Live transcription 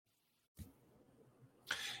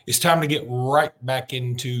It's time to get right back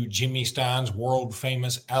into Jimmy Stein's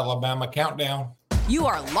world-famous Alabama Countdown. You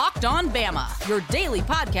are Locked On Bama, your daily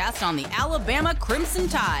podcast on the Alabama Crimson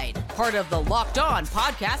Tide. Part of the Locked On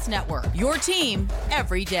Podcast Network, your team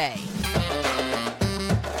every day.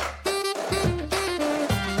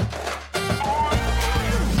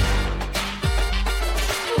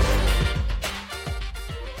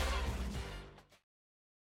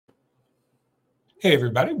 Hey,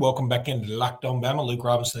 everybody. Welcome back into Locked On Bama. Luke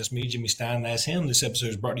Robinson, that's me. Jimmy Stein, that's him. This episode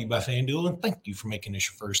is brought to you by FanDuel, and thank you for making this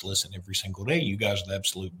your first listen every single day. You guys are the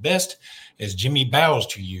absolute best. As Jimmy bows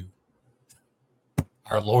to you,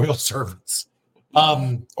 our loyal servants.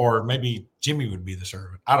 Or maybe Jimmy would be the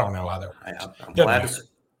servant. I don't know either. I'm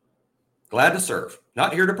glad to serve.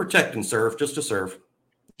 Not here to protect and serve, just to serve.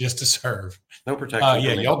 Just to serve. No protection.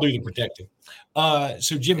 Yeah, y'all do the protecting.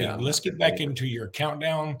 So, Jimmy, let's get back into your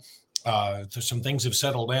countdown. Some things have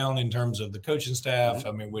settled down in terms of the coaching staff. Mm-hmm.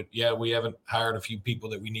 I mean, we haven't hired a few people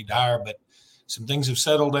that we need to hire, but some things have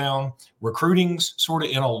settled down. Recruiting's sort of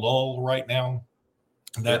in a lull right now.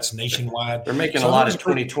 That's nationwide. They're making a lot of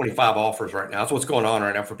 2025 offers right now. That's what's going on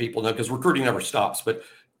right now for people, because recruiting never stops. But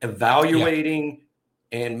evaluating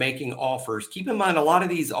and making offers. Keep in mind, a lot of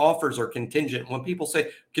these offers are contingent. When people say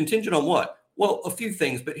contingent on what? Well, a few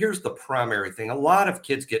things, but here's the primary thing. A lot of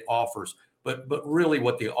kids get offers. But really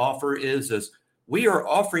what the offer is we are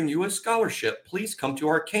offering you a scholarship. Please come to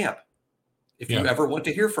our camp if you ever want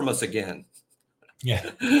to hear from us again. Yeah.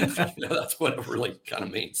 That's what it really kind of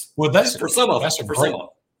means. Well, that's for some of that's them.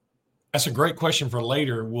 That's a great question for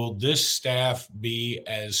later. Will this staff be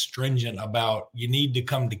as stringent about you need to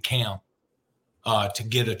come to camp to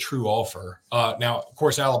get a true offer? Now, of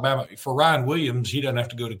course, Alabama, for Ryan Williams, he doesn't have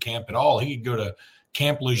to go to camp at all. He could go to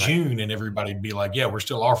Camp Lejeune, and everybody'd be like, yeah, we're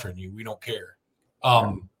still offering you. We don't care.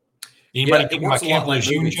 Anybody think my Camp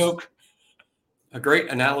Lejeune joke? A great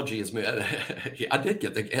analogy is, I did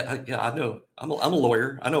get I know. I'm a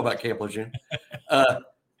lawyer. I know about Camp Lejeune. A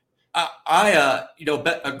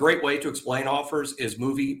great way to explain offers is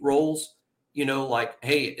movie roles. Like,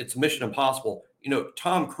 hey, it's Mission Impossible.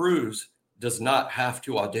 Tom Cruise does not have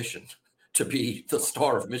to audition to be the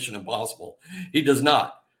star of Mission Impossible. He does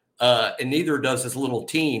not. And neither does his little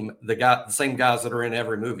team, the same guys that are in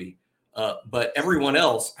every movie. But everyone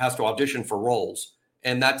else has to audition for roles.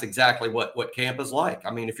 And that's exactly what camp is like.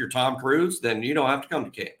 I mean, if you're Tom Cruise, then you don't have to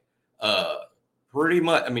come to camp. Pretty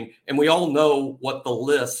much. I mean, and we all know what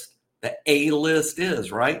the A-list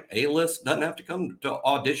is, right? A-list doesn't have to come to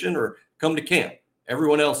audition or come to camp.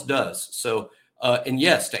 Everyone else does. So, and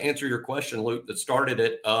yes, to answer your question, Luke, that started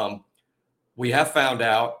it, we have found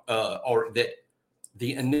out that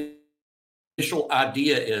the initial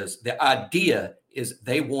idea is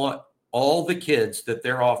they want all the kids that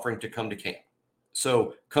they're offering to come to camp.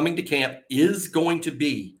 So coming to camp is going to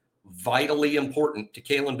be vitally important to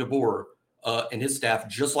Kalen DeBoer and his staff,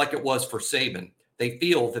 just like it was for Saban. They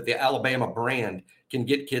feel that the Alabama brand can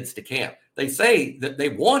get kids to camp. They say that they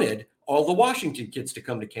wanted all the Washington kids to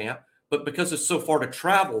come to camp, but because it's so far to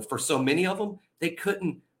travel for so many of them, they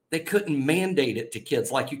couldn't mandate it to kids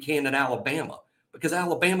like you can in Alabama. Because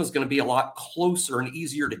Alabama is going to be a lot closer and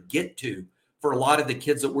easier to get to for a lot of the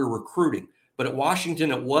kids that we're recruiting. But at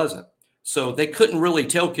Washington, it wasn't. So they couldn't really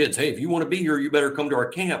tell kids, hey, if you want to be here, you better come to our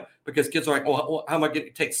camp. Because kids are like, well, how am I going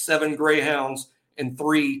to take 7 Greyhounds and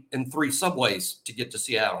three subways to get to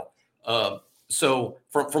Seattle? So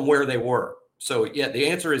from where they were. So, yeah, the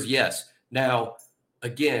answer is yes. Now,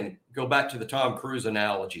 again, go back to the Tom Cruise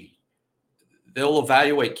analogy. They'll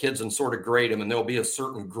evaluate kids and sort of grade them, and there'll be a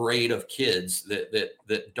certain grade of kids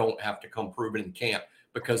that don't have to come prove it in camp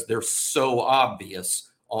because they're so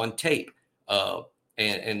obvious on tape.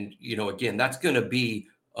 And again, that's going to be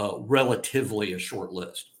relatively a short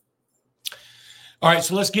list. All right,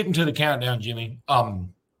 so let's get into the countdown, Jimmy. Qua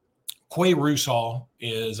Russaw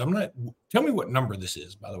is, tell me what number this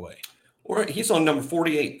is, by the way. He's on number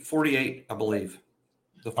 48, I believe.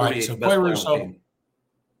 The 48th. All right, so Qua Russaw,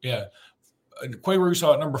 yeah. Qua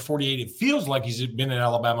Russaw at number 48, it feels like he's been in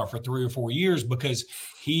Alabama for 3 or 4 years because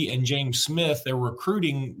he and James Smith, their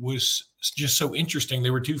recruiting was just so interesting.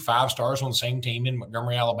 They were 2 5-stars on the same team in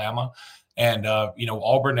Montgomery, Alabama. And,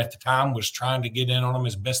 Auburn at the time was trying to get in on them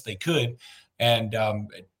as best they could. And,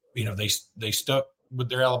 they stuck with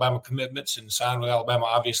their Alabama commitments and signed with Alabama,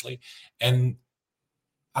 obviously. And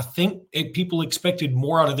I think people expected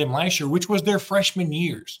more out of them last year, which was their freshman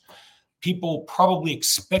years. People probably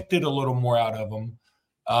expected a little more out of them.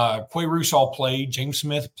 Qua Russaw played. James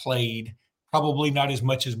Smith played. Probably not as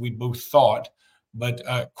much as we both thought. But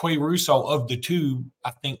Qua Russaw, of the two,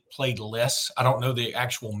 I think played less. I don't know the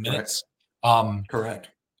actual minutes. Correct.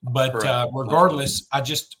 But regardless, I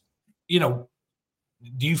just, do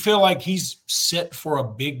you feel like he's set for a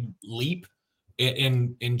big leap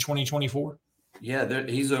in 2024? Yeah,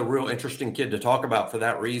 he's a real interesting kid to talk about for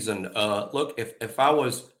that reason. Look, if I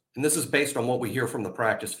was, and this is based on what we hear from the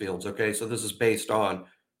practice fields, okay? So this is based on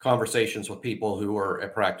conversations with people who are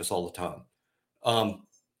at practice all the time.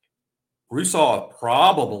 Russaw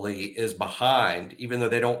probably is behind, even though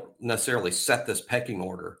they don't necessarily set this pecking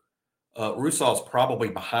order. Russaw is probably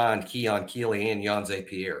behind Keon Keeley and Yhonzae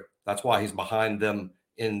Pierre. That's why he's behind them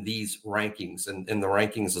in these rankings. And in the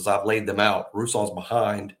rankings, as I've laid them out, Russaw's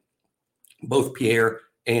behind both Pierre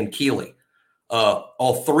and Keeley.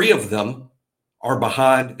 All three of them are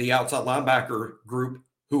behind the outside linebacker group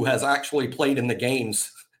who has actually played in the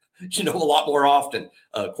games, a lot more often.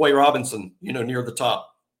 Qua Robinson, near the top.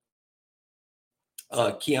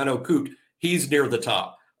 Keanu Coot, he's near the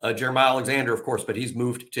top. Jeremiah Alexander, of course, but he's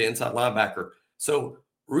moved to inside linebacker. So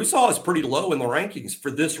Russaw is pretty low in the rankings for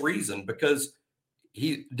this reason, because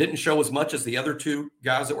he didn't show as much as the other two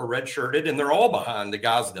guys that were redshirted, and they're all behind the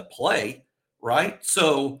guys that play, right?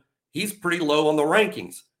 So he's pretty low on the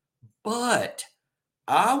rankings. But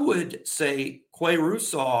I would say Qua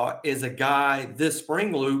Russaw is a guy this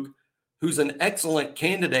spring, Luke, who's an excellent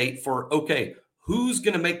candidate for, okay, who's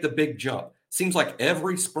going to make the big jump? Seems like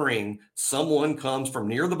every spring someone comes from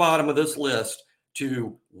near the bottom of this list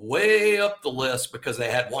to way up the list because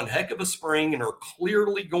they had one heck of a spring and are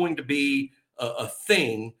clearly going to be a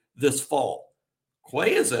thing this fall. Qua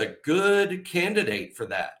is a good candidate for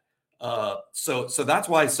that. So that's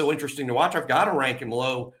why it's so interesting to watch. I've got to rank him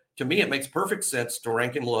low. To me, it makes perfect sense to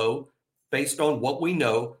rank him low based on what we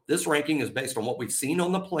know. This ranking is based on what we've seen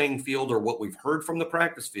on the playing field or what we've heard from the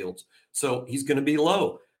practice fields. So he's going to be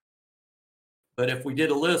low. But if we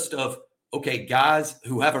did a list of, okay, guys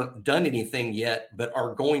who haven't done anything yet but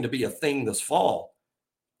are going to be a thing this fall,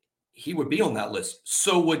 he would be on that list.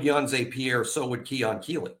 So would Yhonzae Pierre, so would Keon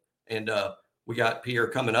Keeley. And we got Pierre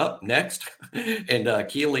coming up next and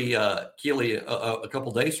Keeley a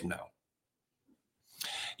couple days from now.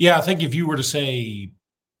 Yeah, I think if you were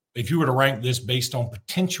to rank this based on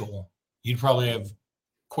potential, you'd probably have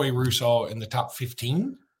Qua Russaw in the top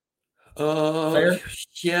 15. Fair?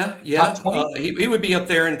 Yeah. He would be up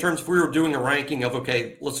there in terms of, if we were doing a ranking of,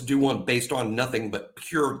 okay, let's do one based on nothing but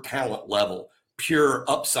pure talent level, pure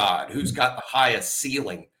upside, who's got the highest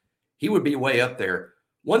ceiling. He would be way up there.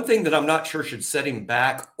 One thing that I'm not sure should set him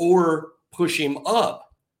back or push him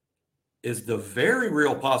up is the very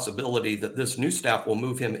real possibility that this new staff will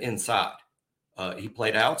move him inside. He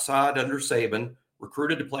played outside under Saban,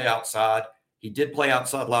 recruited to play outside. He did play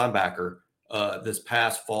outside linebacker this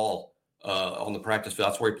past fall. On the practice field.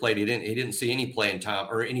 That's where he played. He didn't see any playing time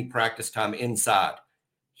or any practice time inside.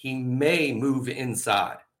 He may move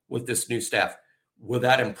inside with this new staff. Will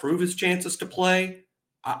that improve his chances to play?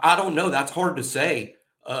 I don't know. That's hard to say.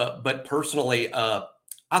 But personally, I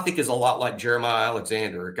think is a lot like Jeremiah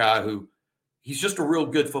Alexander, a guy who he's just a real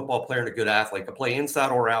good football player and a good athlete. Can play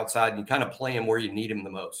inside or outside, and you kind of play him where you need him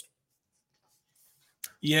the most.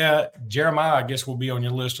 Yeah, Jeremiah, I guess, will be on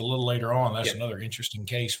your list a little later on. That's another interesting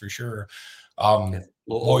case for sure. Boy,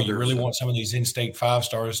 you really want some of these in-state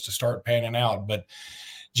 5-stars to start panning out. But,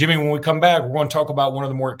 Jimmy, when we come back, we're going to talk about one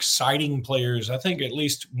of the more exciting players, I think at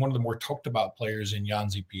least one of the more talked about players in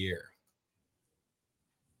Yhonzae Pierre.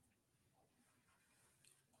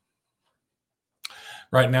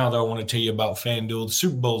 Right now, though, I want to tell you about FanDuel. The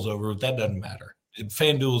Super Bowl's over, but that doesn't matter.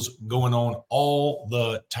 FanDuel's going on all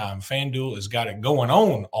the time. FanDuel has got it going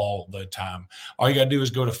on all the time. All you got to do is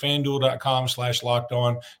go to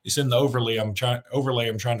FanDuel.com/lockedon. It's in the overlay I'm trying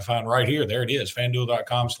to find right here. There it is,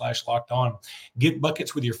 FanDuel.com/lockedon. Get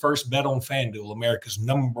buckets with your first bet on FanDuel, America's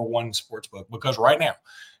 #1 sportsbook. Because right now,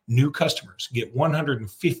 new customers get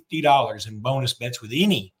 $150 in bonus bets with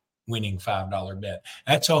any winning $5 bet.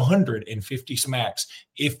 That's 150 smacks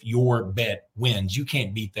if your bet wins. You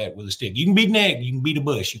can't beat that with a stick. You can beat an egg, you can beat a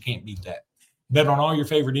bush. You can't beat that. Bet on all your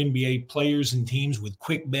favorite NBA players and teams with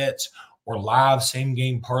quick bets or live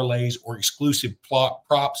same-game parlays or exclusive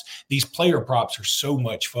props. These player props are so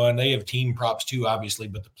much fun. They have team props too, obviously,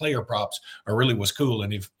 but the player props are really what's cool.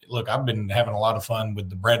 And I've been having a lot of fun with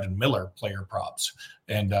the Brandon Miller player props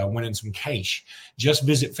and winning some cash. Just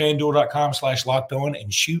visit FanDuel.com/lockedon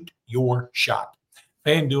and shoot your shot.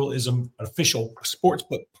 FanDuel is an official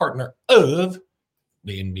sportsbook partner of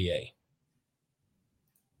the NBA.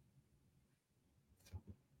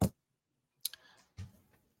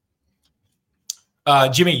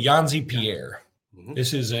 Jimmy, Yhonzae Pierre. Mm-hmm.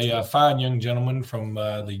 This is a fine young gentleman from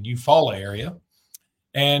the Eufaula area.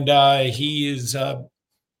 And he is a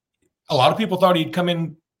lot of people thought he'd come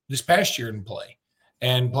in this past year and play.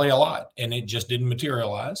 and play a lot, and it just didn't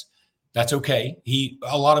materialize. That's okay.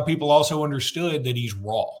 A lot of people also understood that he's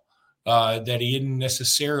raw, that he isn't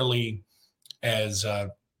necessarily as, I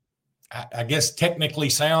guess, technically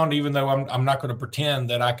sound, even though I'm not going to pretend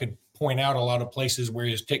that I could point out a lot of places where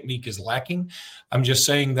his technique is lacking. I'm just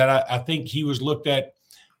saying that I think he was looked at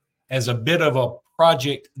as a bit of a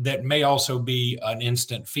project that may also be an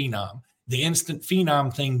instant phenom. The instant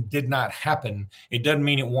phenom thing did not happen. It doesn't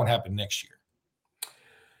mean it won't happen next year.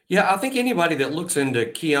 Yeah, I think anybody that looks into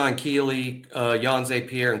Keon Keeley, Yhonzae,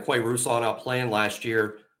 Pierre, and Qua Russaw not playing last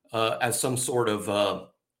year as some sort of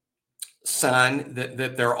sign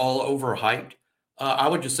that they're all overhyped, I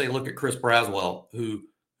would just say look at Chris Braswell,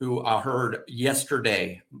 who I heard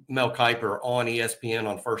yesterday, Mel Kiper on ESPN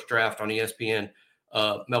on First Draft on ESPN.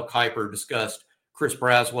 Mel Kiper discussed Chris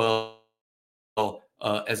Braswell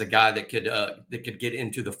as a guy that could get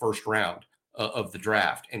into the first round of the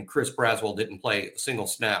draft. And Chris Braswell didn't play a single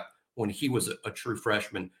snap when he was a true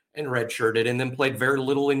freshman and redshirted, and then played very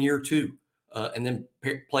little in year 2, and then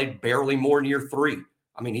played barely more in year 3.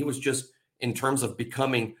 I mean, he was just, in terms of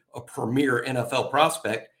becoming a premier NFL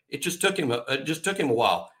prospect, it just took him a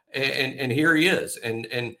while. And here he is.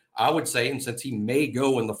 And I would say, and since he may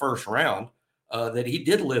go in the first round, that he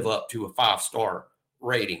did live up to a 5-star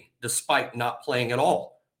rating, despite not playing at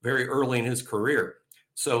all very early in his career.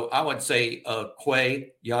 So I would say Qua,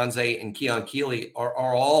 Yhonzae, and Keon Keeley are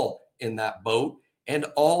all in that boat, and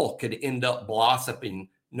all could end up blossoming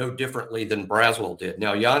no differently than Braswell did.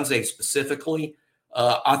 Now, Yhonzae specifically,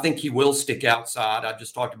 I think he will stick outside. I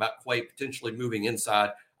just talked about Qua potentially moving inside.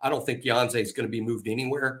 I don't think Yhonzae is going to be moved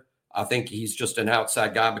anywhere. I think he's just an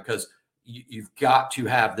outside guy because you've got to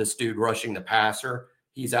have this dude rushing the passer.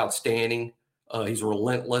 He's outstanding. He's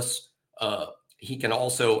relentless. He can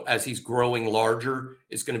also, as he's growing larger,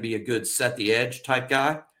 is going to be a good set the edge type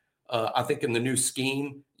guy. I think in the new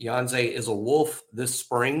scheme, Yhonzae is a wolf this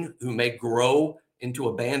spring who may grow into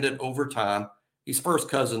a bandit over time. He's first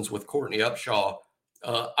cousins with Courtney Upshaw.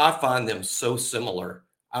 I find them so similar.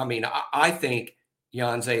 I mean, I think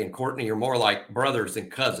Yhonzae and Courtney are more like brothers than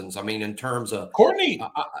cousins. I mean, in terms of Courtney's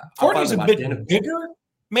a bit bigger,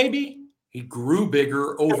 maybe. He grew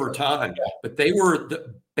bigger over time, but they were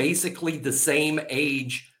basically the same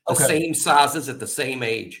age, the same sizes at the same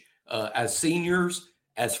age. As seniors,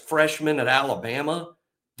 as freshmen at Alabama,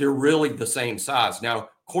 they're really the same size. Now,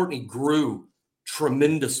 Courtney grew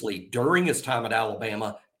tremendously during his time at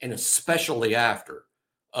Alabama, and especially after.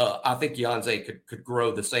 I think Yhonzae could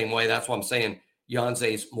grow the same way. That's why I'm saying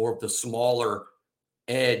Yhonzae is more of the smaller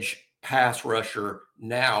edge pass rusher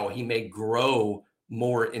now. He may grow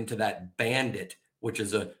more into that bandit, which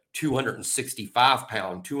is a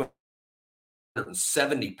 265-pound,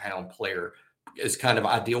 270-pound player, is kind of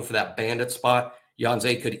ideal for that bandit spot.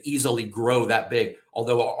 Yhonzae could easily grow that big,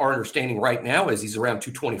 although our understanding right now is he's around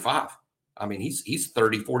 225. I mean, he's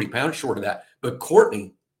 30, 40 pounds short of that. But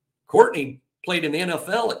Courtney played in the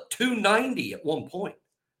NFL at 290 at one point.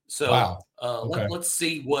 So wow. Let's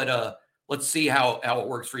see how it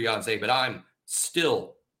works for Yhonzae. But I'm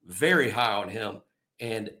still very high on him.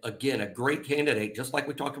 And again, a great candidate, just like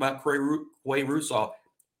we talked about Qua Russaw.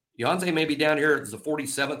 Yhonzae may be down here as the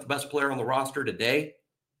 47th best player on the roster today.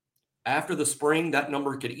 After the spring, that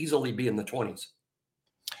number could easily be in the 20s.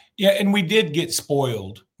 Yeah, and we did get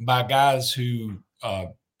spoiled by guys who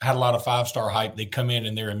had a lot of 5-star hype. They come in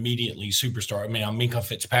and they're immediately superstar. I mean, Minkah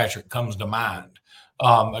Fitzpatrick comes to mind.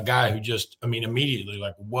 A guy who just, immediately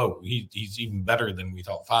like, whoa, he's even better than we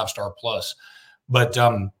thought, 5-star plus. But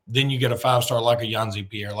then you get a 5-star like a Yhonzae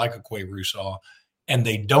Pierre, like a Qua Russaw, and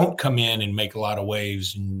they don't come in and make a lot of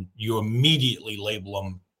waves, and you immediately label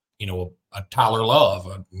them, a Tyler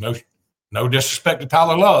Love. No disrespect to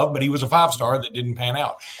Tyler Love, but he was a 5-star that didn't pan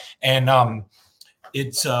out. And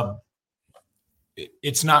it's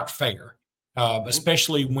not fair,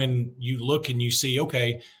 especially when you look and you see,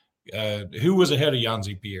 okay, who was ahead of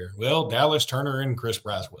Yhonzae Pierre? Well, Dallas Turner and Chris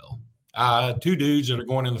Braswell. 2 dudes that are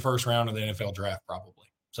going in the first round of the NFL draft,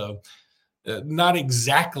 probably. So not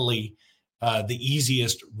exactly the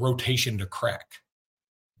easiest rotation to crack.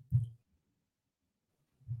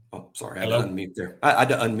 Oh, sorry. I had to unmute there. I had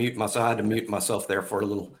to unmute myself. I had to mute myself there for a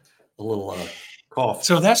little cough.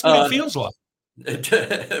 So that's what it feels like.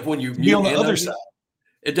 When you be on the other side.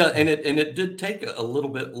 It does. And it did take a little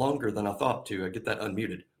bit longer than I thought to get that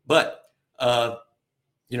unmuted. But,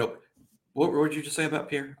 what did you just say about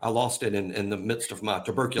Pierre? I lost it in the midst of my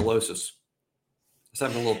tuberculosis. I was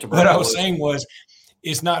having a little tuberculosis. What I was saying was,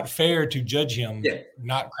 it's not fair to judge him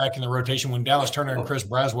not cracking the rotation when Dallas Turner and Chris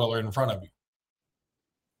Braswell are in front of you.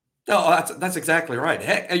 No, that's exactly right.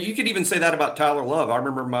 Heck, you could even say that about Tyler Love. I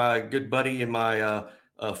remember my good buddy and my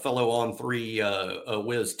fellow on three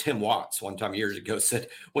whiz, Tim Watts, one time years ago said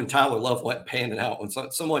when Tyler Love went panning out, when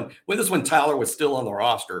Tyler was still on the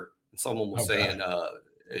roster, and someone was saying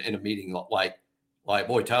in a meeting like,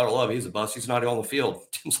 boy, Tyler Love, he's a bust. He's not on the field.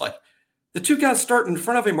 Tim's like, the two guys starting in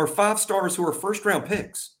front of him are 5 stars who are first round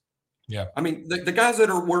picks. Yeah. I mean, the guys that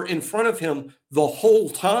were in front of him the whole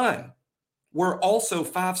time were also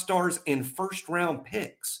 5 stars and first round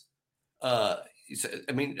picks. I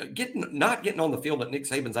mean, not getting on the field at Nick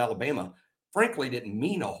Saban's Alabama, frankly, didn't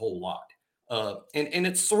mean a whole lot. And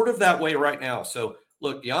it's sort of that way right now. So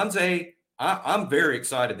look, Yhonzae, I'm very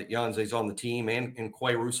excited that Yhonzae's on the team and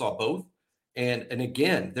Qua Russaw both. And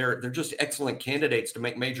again, they're just excellent candidates to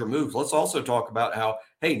make major moves. Let's also talk about how,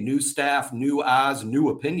 hey, new staff, new eyes, new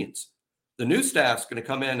opinions. The new staff's going to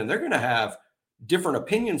come in and they're going to have different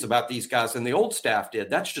opinions about these guys than the old staff did.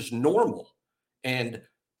 That's just normal. And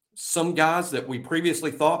some guys that we previously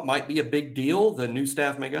thought might be a big deal, the new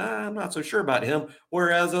staff may go, I'm not so sure about him.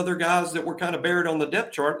 Whereas other guys that were kind of buried on the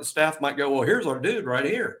depth chart, the staff might go, well, here's our dude right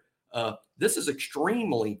here. This is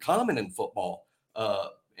extremely common in football.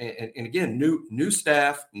 And again, new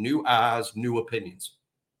staff, new eyes, new opinions.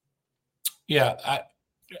 Yeah,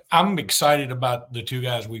 I'm excited about the 2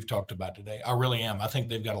 guys we've talked about today. I really am. I think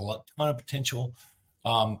they've got a ton of potential.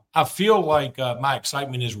 I feel like my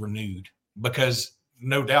excitement is renewed because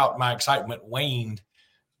no doubt my excitement waned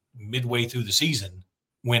midway through the season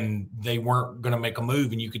when they weren't going to make a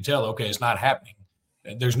move and you could tell, okay, it's not happening.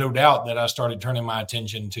 There's no doubt that I started turning my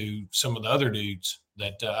attention to some of the other dudes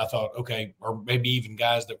that I thought, okay, or maybe even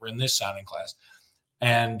guys that were in this signing class.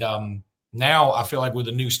 And now I feel like with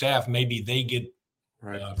the new staff, maybe they get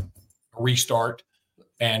a restart.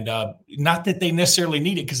 And not that they necessarily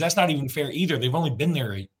need it, because that's not even fair either. They've only been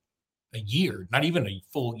there a year, not even a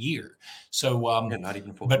full year. So, not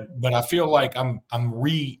even full. But I feel like I'm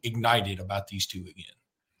reignited about these 2 again.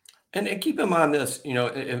 And keep in mind this,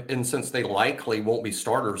 and since they likely won't be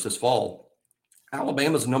starters this fall,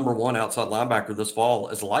 Alabama's number 1 outside linebacker this fall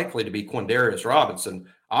is likely to be Quindarius Robinson.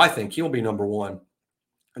 I think he'll be number 1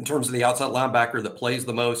 in terms of the outside linebacker that plays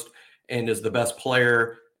the most and is the best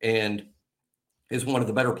player and is one of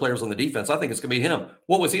the better players on the defense. I think it's going to be him.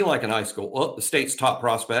 What was he like in high school? Well, the state's top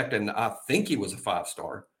prospect, and I think he was a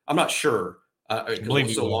 5-star. I'm not sure. It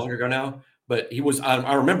was so long ago now, but he was.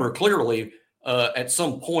 I remember clearly at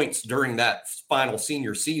some points during that final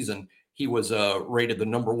senior season, he was rated the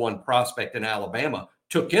number 1 prospect in Alabama.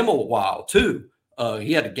 Took him a while too.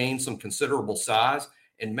 He had to gain some considerable size.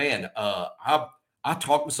 And man, I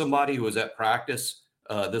talked to somebody who was at practice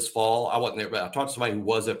this fall. I wasn't there, but I talked to somebody who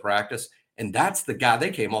was at practice, and that's the guy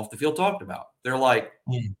they came off the field talked about. They're like,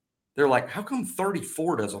 how come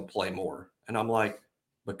 34 doesn't play more? And I'm like,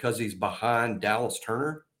 because he's behind Dallas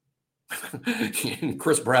Turner and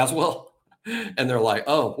Chris Braswell. And they're like,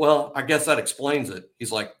 oh, well, I guess that explains it.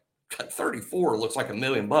 He's like, 34 looks like $1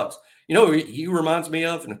 million. He reminds me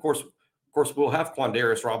of, and of course, we'll have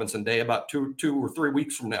Quindarius Robinson Day about two or 3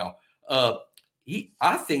 weeks from now.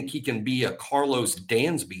 I think he can be a Carlos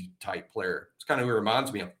Dansby type player. It's kind of who he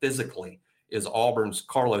reminds me of physically is Auburn's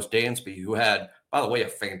Carlos Dansby, who had, by the way, a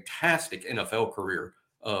fantastic NFL career,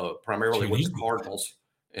 primarily with the Cardinals.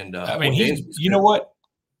 And you know what?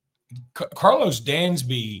 Carlos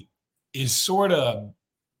Dansby is sort of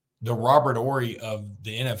the Robert Ory of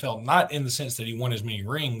the NFL, not in the sense that he won as many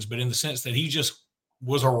rings, but in the sense that he just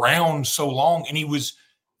was around so long and he was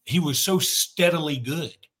so steadily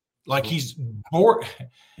good. Like he's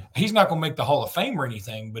not going to make the Hall of Fame or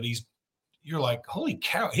anything, but you're like, holy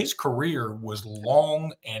cow, his career was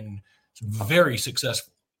long and very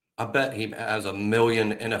successful. I bet he has 1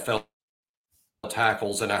 million NFL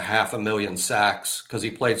tackles and 500,000 sacks because he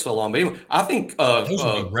played so long. But anyway, I think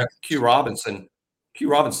Q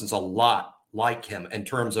Robinson's a lot like him in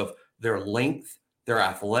terms of their length, their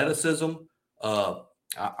athleticism.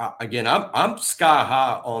 I'm sky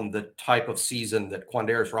high on the type of season that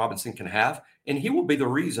Quindarius Robinson can have, and he will be the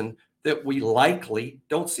reason that we likely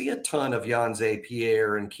don't see a ton of Yhonzae,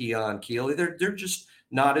 Pierre, and Keon Keeley. They're just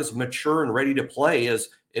not as mature and ready to play as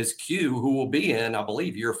Q, who will be in, I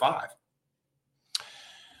believe, year 5.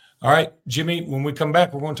 All right, Jimmy, when we come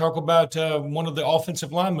back, we're going to talk about one of the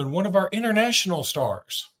offensive linemen, one of our international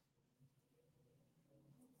stars.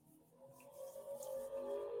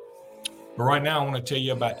 But right now, I want to tell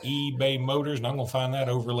you about eBay Motors, and I'm going to find that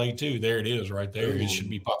overlay too. There it is right there. It should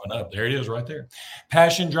be popping up. There it is right there.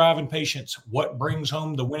 Passion, drive, and patience. What brings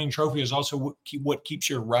home the winning trophy is also what keeps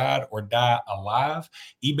your ride or die alive.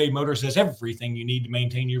 eBay Motors has everything you need to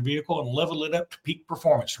maintain your vehicle and level it up to peak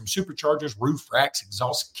performance, from superchargers, roof racks,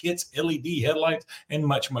 exhaust kits, LED headlights, and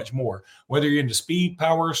much, much more. Whether you're into speed,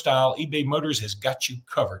 power, or style, eBay Motors has got you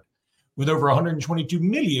covered. With over 122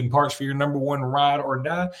 million parts for your number one ride or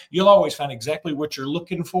die, you'll always find exactly what you're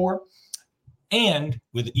looking for. And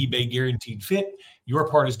with eBay Guaranteed Fit, your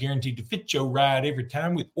part is guaranteed to fit your ride every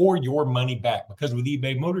time or your money back. Because with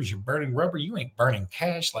eBay Motors, you're burning rubber. You ain't burning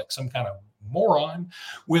cash like some kind of moron.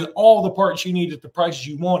 With all the parts you need at the prices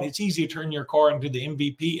you want, it's easy to turn your car into the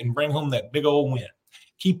MVP and bring home that big old win.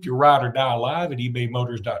 Keep your ride or die alive at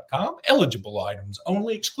ebaymotors.com. Eligible items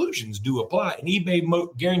only. Exclusions do apply. And eBay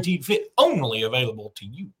Guaranteed Fit only available to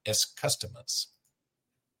U.S. customers.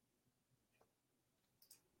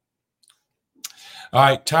 All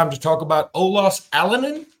right, time to talk about Olaus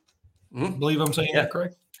Alinen. I believe I'm saying that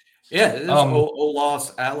correct. Yeah, it is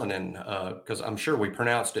Olaus Alinen, because I'm sure we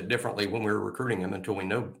pronounced it differently when we were recruiting him until we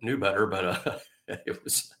knew better. But it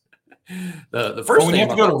was the first. When you have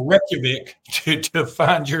to go to Reykjavik to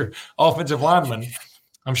find your offensive lineman,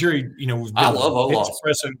 I'm sure I love Olaus.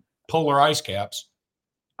 Pressing polar ice caps.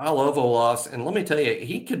 I love Olaus, and let me tell you,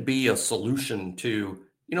 he could be a solution to.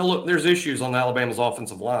 Look, there's issues on Alabama's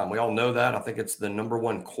offensive line. We all know that. I think it's the number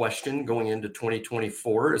one question going into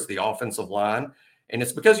 2024 is the offensive line. And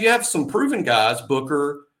it's because you have some proven guys,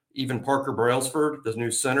 Booker, even Parker Brailsford, the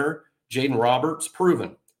new center, Jaden Roberts,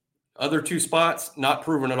 proven. Other two spots, not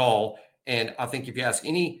proven at all. And I think if you ask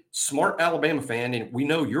any smart Alabama fan, and we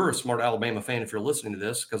know you're a smart Alabama fan if you're listening to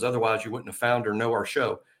this, because otherwise you wouldn't have found or know our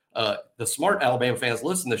show. The smart Alabama fans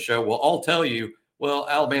listening to the show will all tell you, well,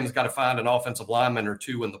 Alabama's got to find an offensive lineman or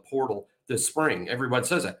two in the portal this spring. Everybody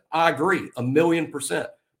says that. I agree, 1,000,000%.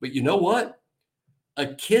 But you know what?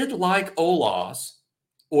 A kid like Olaus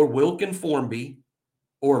or Wilkin Formby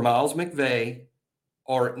or Miles McVay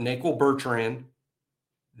or Naquel Bertrand,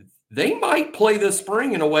 they might play this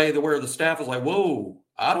spring in a way that where the staff is like, whoa,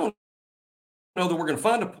 I don't know that we're going to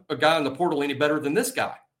find a guy in the portal any better than this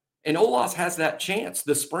guy. And Olaus has that chance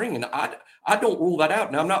this spring, and I don't rule that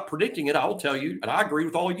out. Now, I'm not predicting it. I will tell you, and I agree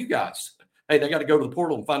with all you guys. Hey, they got to go to the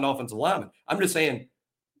portal and find offensive linemen. I'm just saying,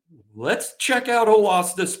 let's check out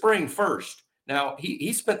Olaus this spring first. Now,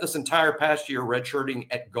 he spent this entire past year redshirting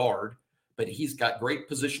at guard, but he's got great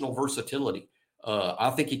positional versatility.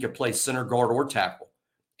 I think he could play center, guard, or tackle.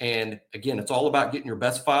 And, again, it's all about getting your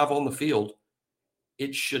best five on the field.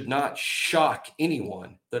 It should not shock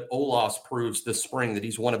anyone that Olaus proves this spring that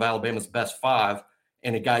he's one of Alabama's best five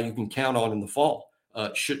and a guy you can count on in the fall.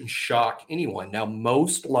 Shouldn't shock anyone. Now,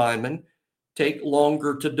 most linemen take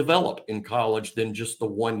longer to develop in college than just the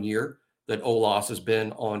 1 year that Olaus has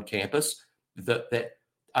been on campus. That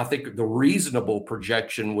I think the reasonable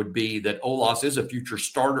projection would be that Olaus is a future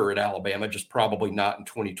starter at Alabama, just probably not in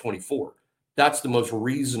 2024. That's the most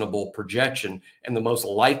reasonable projection and the most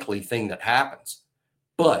likely thing that happens.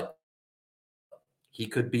 But he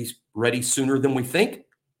could be ready sooner than we think,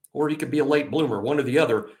 or he could be a late bloomer, one or the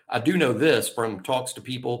other. I do know this from talks to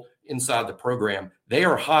people inside the program. They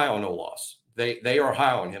are high on Olaus. They are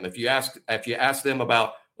high on him. If you ask them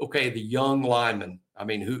about, okay, the young lineman, I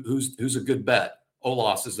mean, who's a good bet?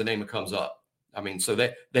 Olaus is the name that comes up. I mean, so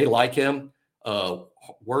they like him,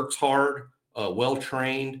 works hard,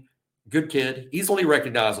 well-trained, good kid, easily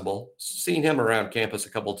recognizable. Seen him around campus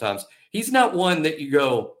a couple of times. He's not one that you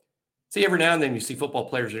go, see, every now and then you see football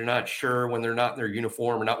players, you're not sure when they're not in their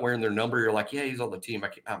uniform or not wearing their number. You're like, yeah, he's on the team.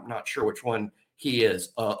 I'm not sure which one he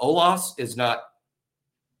is. Olaus is not,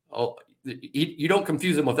 you don't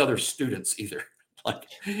confuse him with other students either. Like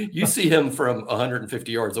you see him from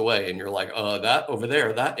 150 yards away and you're like, that over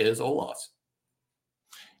there, that is Olaus.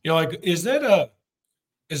 You're like, is that a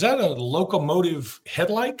locomotive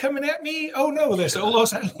headlight coming at me? Oh no, that's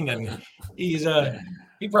Olaus Alinen.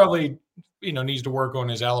 He probably, needs to work on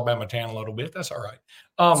his Alabama tan a little bit. That's all right.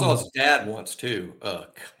 I saw his dad once too.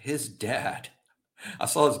 His dad. I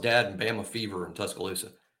saw his dad in Bama Fever in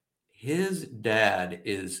Tuscaloosa. His dad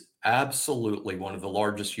is absolutely one of the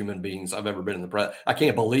largest human beings I've ever been in the press. I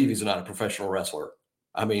can't believe he's not a professional wrestler.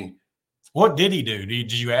 I mean, what did he do?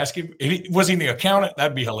 Did you ask him? Was he the accountant?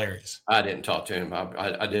 That'd be hilarious. I didn't talk to him.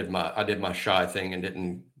 I did my shy thing and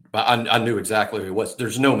didn't. But I knew exactly who he was.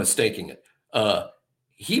 There's no mistaking it.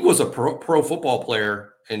 He was a pro football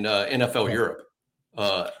player in NFL Europe.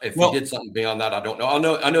 If he did something beyond that, I don't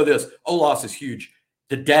know. I know this. Olaus is huge.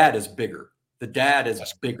 The dad is bigger. The dad is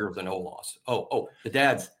bigger than Olaus. The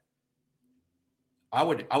dad's I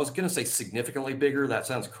was going to say significantly bigger. That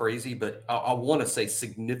sounds crazy, but I want to say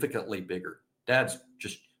significantly bigger. Dad's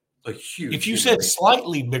just a huge. If you said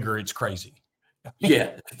slightly bigger, it's crazy.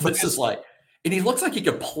 Yeah, this is like, and he looks like he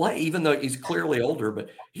could play, even though he's clearly older. But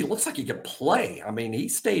he looks like he could play. I mean, he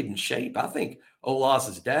stayed in shape. I think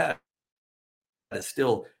Olaus's dad is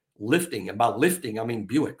still lifting, and by lifting, I mean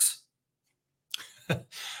Buicks. He's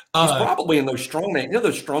probably in those strongman,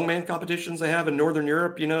 those strongman competitions they have in Northern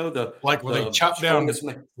Europe. Where they chop down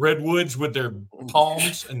redwoods with their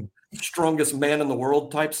palms and strongest man in the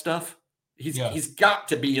world type stuff. He's got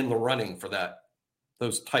to be in the running for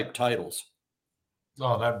those type titles.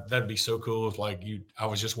 Oh, that'd be so cool if I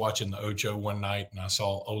was just watching the Ocho one night and I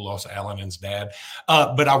saw Olaus Alinen's dad.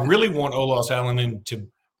 But I really want Olaus Alinen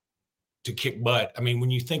to kick butt. I mean,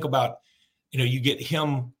 when you think about, you get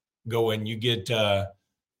him going, you get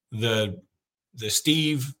the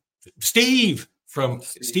Steve from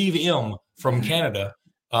Steve M from Canada.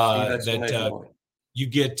 You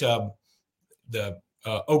get the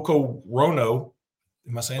Okoronkwo.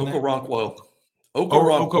 Am I saying that? Okoronkwo.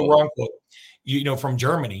 From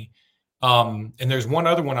Germany. And there's one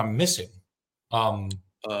other one I'm missing. In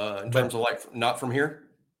terms of not from here?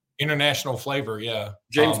 International flavor, yeah.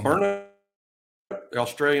 James Burnham, the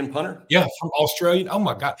Australian punter? Yeah, from Australia. Oh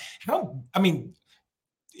my God.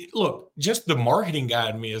 Look, just the marketing guy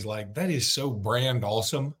in me is like, that is so brand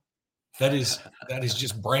awesome. That is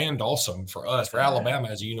just brand awesome for us, for Alabama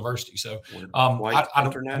as a university. So I want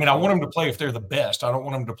them to play if they're the best. I don't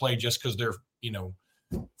want them to play just because they're,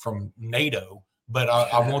 from NATO, but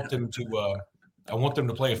I want them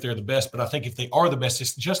to play if they're the best. But I think if they are the best,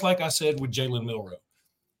 it's just like I said with Jalen Milroe.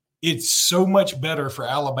 It's so much better for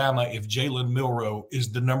Alabama if Jalen Milroe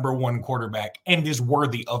is the number one quarterback and is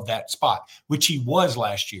worthy of that spot, which he was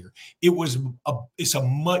last year. It's a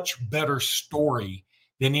much better story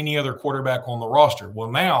than any other quarterback on the roster.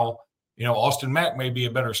 Well, now, Austin Mack may be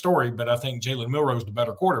a better story, but I think Jalen Milroe is the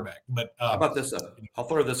better quarterback. But how about this? I'll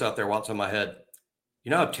throw this out there while it's in my head. You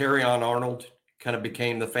know how Terrion Arnold kind of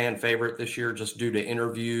became the fan favorite this year just due to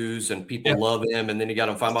interviews and people love him, and then he got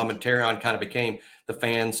on Feinbaum, and Terrion kind of became the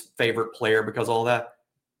fans' favorite player because of all that.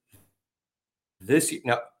 This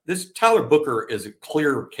Tyler Booker is a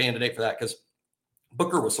clear candidate for that because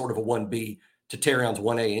Booker was sort of a 1B to Terrion's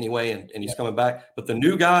 1A anyway, and he's coming back. But the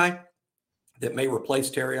new guy that may replace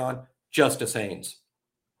Terrion, Justice Haynes.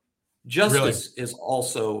 Justice is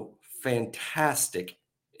also fantastic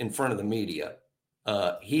in front of the media.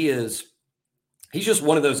 He's just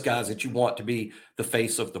one of those guys that you want to be the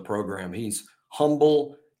face of the program. He's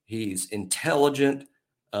humble. He's intelligent.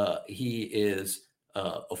 He is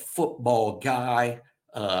a football guy.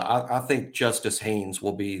 I think Justice Haynes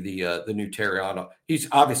will be the new Terrion. He's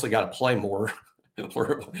obviously got to play more.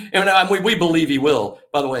 And we believe he will.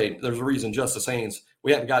 By the way, there's a reason Justice Haynes,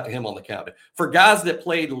 we haven't got to him on the count. For guys that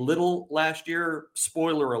played little last year,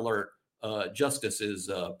 spoiler alert, Justice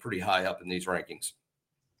is pretty high up in these rankings.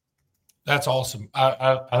 That's awesome.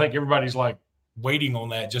 I think everybody's waiting on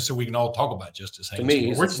that just so we can all talk about Justice Haynes. To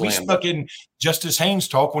me, we're stuck in Justice Haynes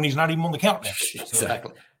talk when he's not even on the count now.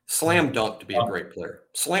 Exactly. Slam dunk to be a great player.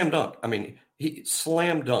 Slam dunk. I mean, he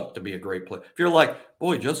slam dunk to be a great player. If you're like,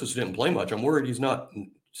 boy, Justice didn't play much, I'm worried he's not.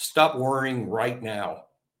 Stop worrying right now.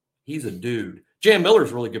 He's a dude. Jan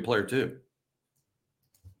Miller's a really good player too.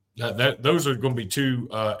 Those are going to be two.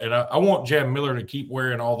 And I want Jan Miller to keep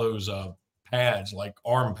wearing all those pads, like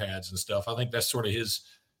arm pads and stuff. I think that's sort of his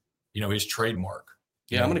trademark.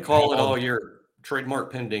 Yeah, I'm going to call it all year.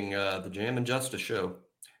 Trademark pending the Jam and Justice show.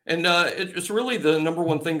 And it's really the number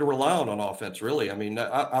one thing to rely on offense, really. I mean,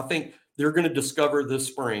 I think they're going to discover this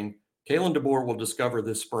spring. Kalen DeBoer will discover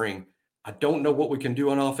this spring. I don't know what we can do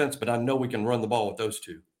on offense, but I know we can run the ball with those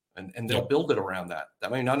two. And they'll build it around that. I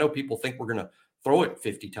mean, I know people think we're going to throw it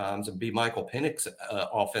 50 times and be Michael Penix's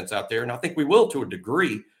offense out there. And I think we will to a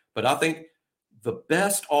degree. But I think the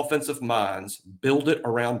best offensive minds build it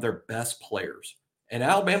around their best players. And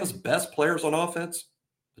Alabama's best players on offense,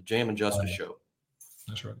 the Jam and Justice show.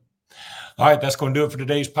 That's right. All right, that's going to do it for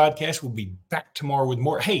today's podcast. We'll be back tomorrow with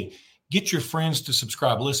more. Hey, get your friends to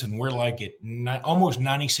subscribe. Listen, we're almost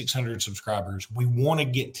 9,600 subscribers. We want to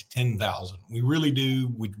get to 10,000. We really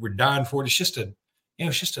do. We're dying for it. It's just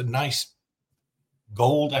a nice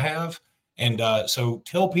goal to have. And so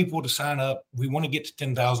tell people to sign up. We want to get to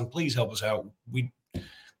 10,000. Please help us out.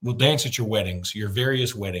 We'll dance at your weddings, your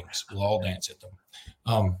various weddings. We'll all dance at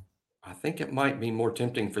them. I think it might be more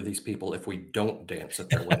tempting for these people if we don't dance at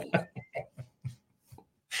their wedding.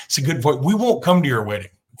 It's a good point. We won't come to your wedding.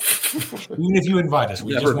 Even if you invite us,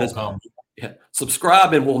 we just won't come. Yeah.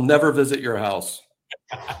 Subscribe and we'll never visit your house.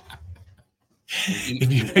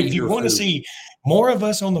 If you want to see More of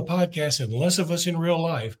us on the podcast and less of us in real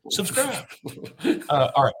life. Subscribe.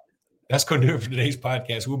 All right. That's going to do it for today's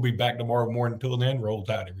podcast. We'll be back tomorrow morning. Until then, roll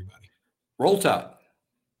tide, everybody. Roll tide.